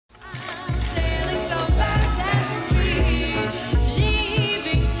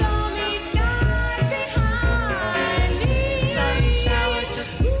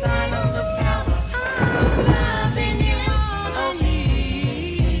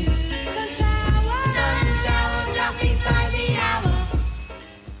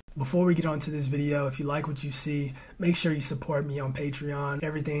before we get on to this video, if you like what you see, make sure you support me on Patreon.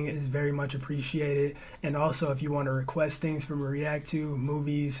 Everything is very much appreciated. And also, if you want to request things for me to react to,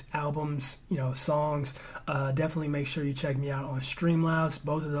 movies, albums, songs, definitely make sure you check me out on Streamlabs.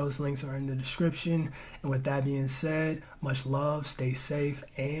 Both of those links are in the description. And with that being said, much love, stay safe,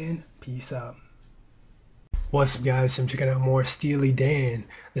 and peace out. What's up, guys? I'm checking out more Steely Dan.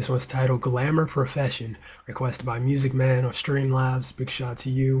 This one's titled Glamour Profession, requested by Music Man on Streamlabs. Big shout to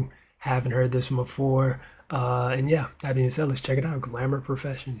you. Haven't heard this one before. And yeah, that being said, let's check it out. Glamour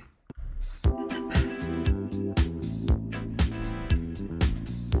Profession.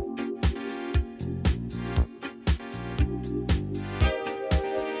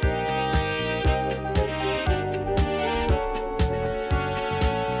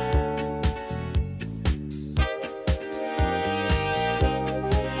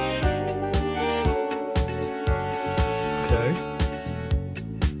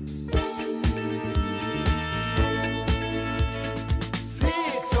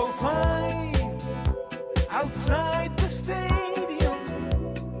 Outside the stadium,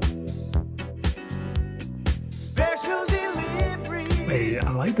 special delivery. Wait,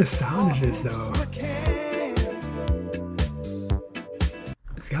 I like the sound of this though.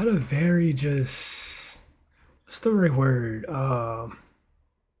 It's got a very what's the right word?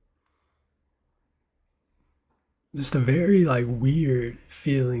 Just a very like weird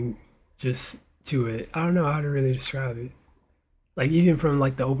feeling just to it. I don't know how to really describe it. Like even from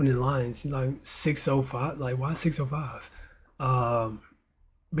like the opening lines, like 605, like why 605? But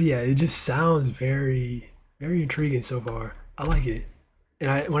yeah, it just sounds very, very intriguing so far. I like it.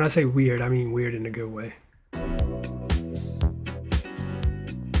 And when I say weird, I mean weird in a good way.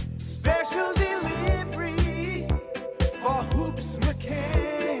 Special delivery for Hoops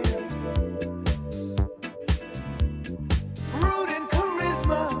McCann. Rude and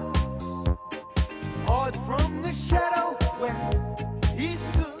charisma, odd from the shadow where he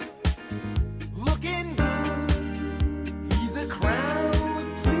stood, looking good. He's a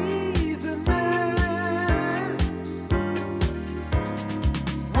crowd-pleasing man.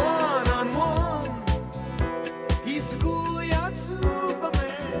 One-on-one, he's schoolyard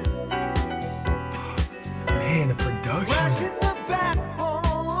Superman. Man, the production. Crashing the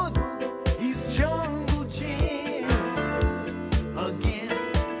backboard, he's Jungle Jim again.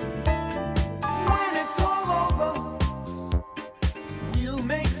 When it's all over, we'll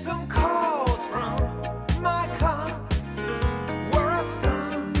make some calls from my car. We're a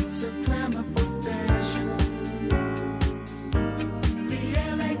star. It's a glamour profession. The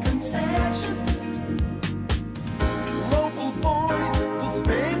LA concession. Local boys will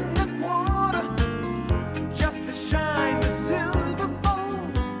spend the quarter just to shine the silver bowl.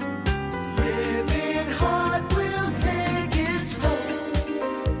 Living hard will take its toll.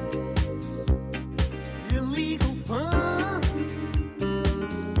 Illegal fun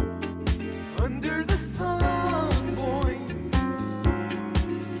under the sun, boys.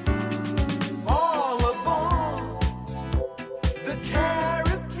 All aboard the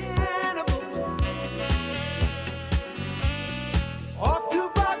Carib Cannibal. Off to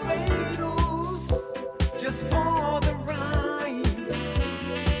Barbados just for the ride.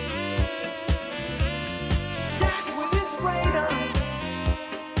 Jack with his radar,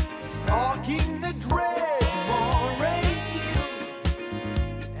 stalking the dread moray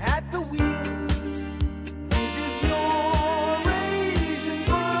at the wheel with his Eurasian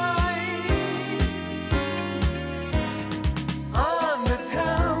bride. On the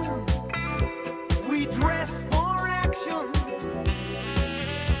town, we dress for action.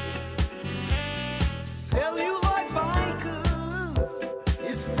 Celluloid bikers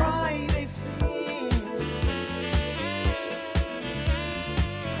is Friday's theme.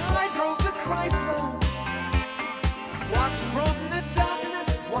 I drove the Chrysler, watched from the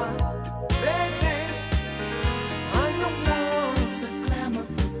darkness while they're there. I'm the one, It's a glamour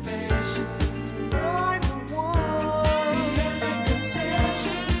profession. I'm the one. The LA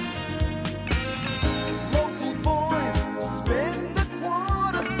concession. Local boys spend a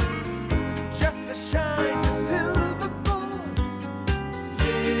quarter just to shine the silver bowl.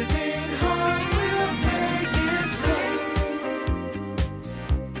 Living hard will take its toll.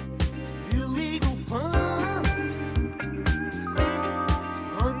 Illegal fun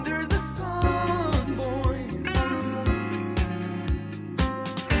under the sun, boys.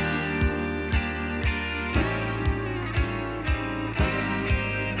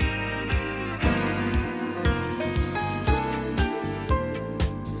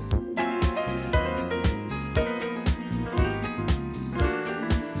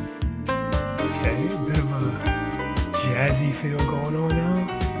 Okay, a bit of a jazzy feel going on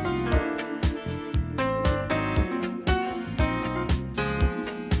now.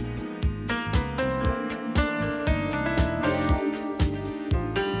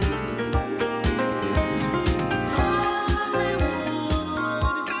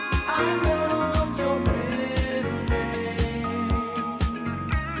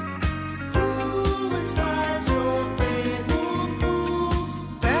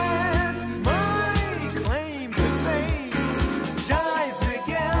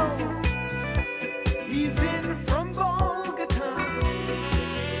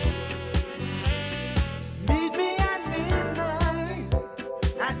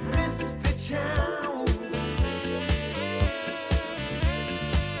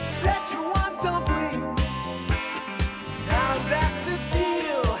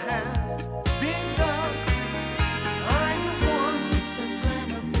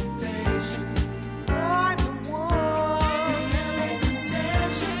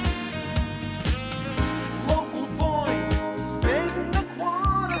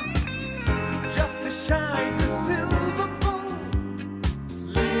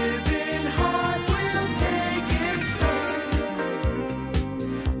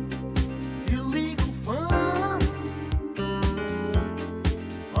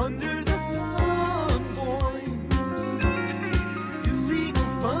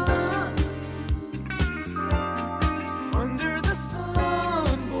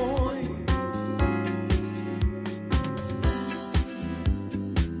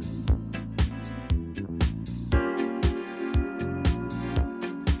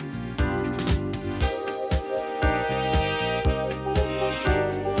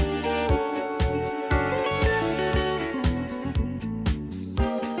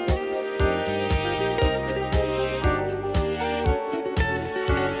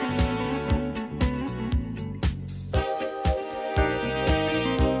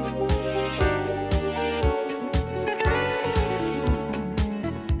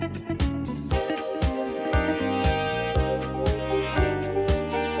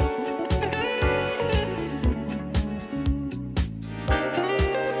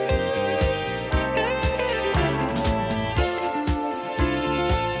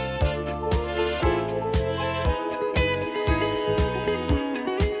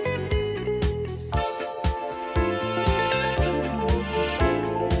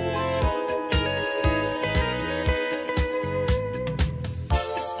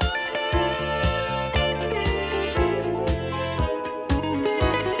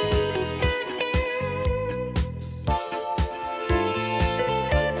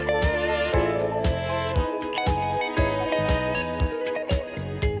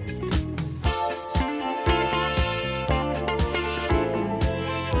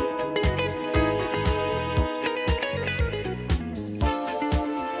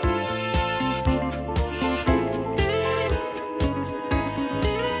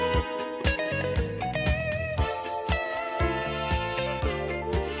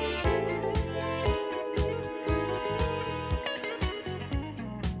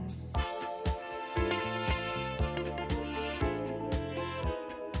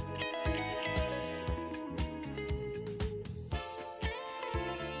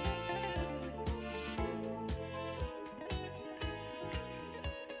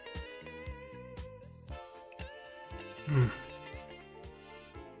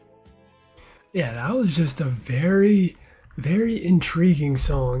 Yeah, that was just a very, very intriguing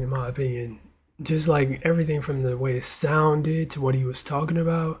song, in my opinion. Just like everything from the way it sounded to what he was talking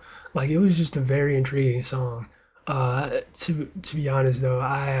about, like it was just a very intriguing song. To be honest though,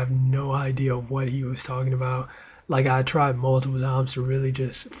 I have no idea what he was talking about. Like I tried multiple times to really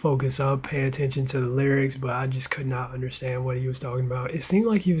just focus up, pay attention to the lyrics, but I just could not understand what he was talking about. It seemed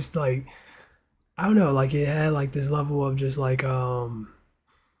like he was like, I don't know, like it had like this level of just like I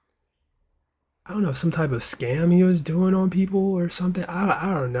don't know, some type of scam he was doing on people or something.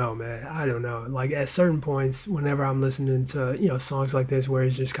 I don't know, man. I don't know. Like at certain points, whenever I'm listening to, songs like this where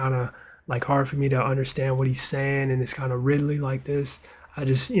it's just kind of like hard for me to understand what he's saying and it's kind of riddly like this, I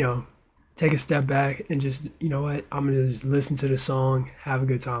just, take a step back and just, you know what, I'm gonna just listen to the song, have a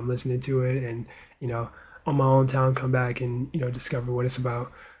good time listening to it, and, you know, on my own time come back and, discover what it's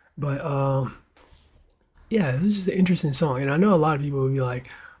about. But yeah, it was just an interesting song. And I know a lot of people would be like,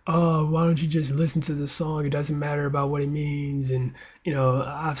 oh, why don't you just listen to the song? It doesn't matter about what it means. And,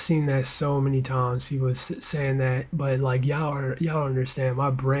 I've seen that so many times, people saying that. But like, y'all understand,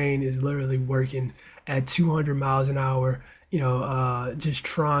 my brain is literally working at 200 miles an hour, just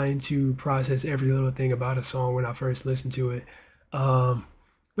trying to process every little thing about a song when I first listen to it. Um,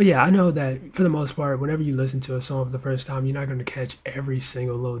 but yeah, I know that for the most part, whenever you listen to a song for the first time, you're not going to catch every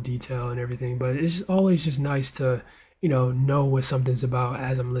single little detail and everything. But it's always just nice to, know what something's about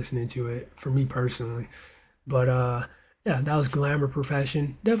as I'm listening to it, for me personally. But yeah, that was Glamour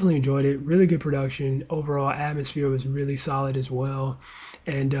Profession. Definitely enjoyed it. Really good production. Overall atmosphere was really solid as well.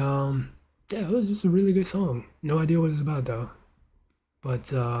 And yeah, it was just a really good song. No idea what it's about though.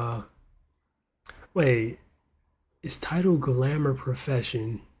 But wait, it's titled Glamour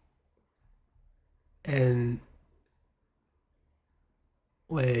Profession. And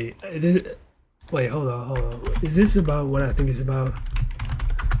wait, wait, hold on. Is this about what I think it's about?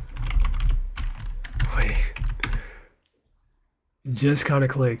 Wait, just kind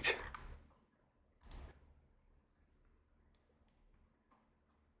of clicked.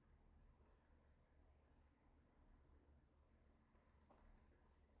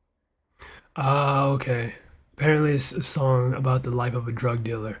 Ah, okay. Apparently it's a song about the life of a drug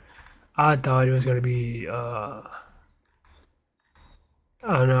dealer. I thought it was gonna be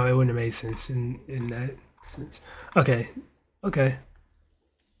I don't know, it wouldn't have made sense in that sense. Okay, okay.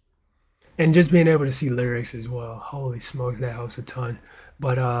 And just being able to see lyrics as well. Holy smokes, that helps a ton.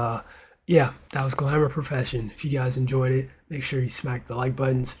 But yeah, that was Glamour Profession. If you guys enjoyed it, make sure you smack the like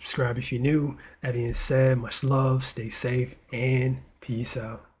button, subscribe if you're new. That being said, much love, stay safe, and peace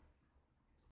out.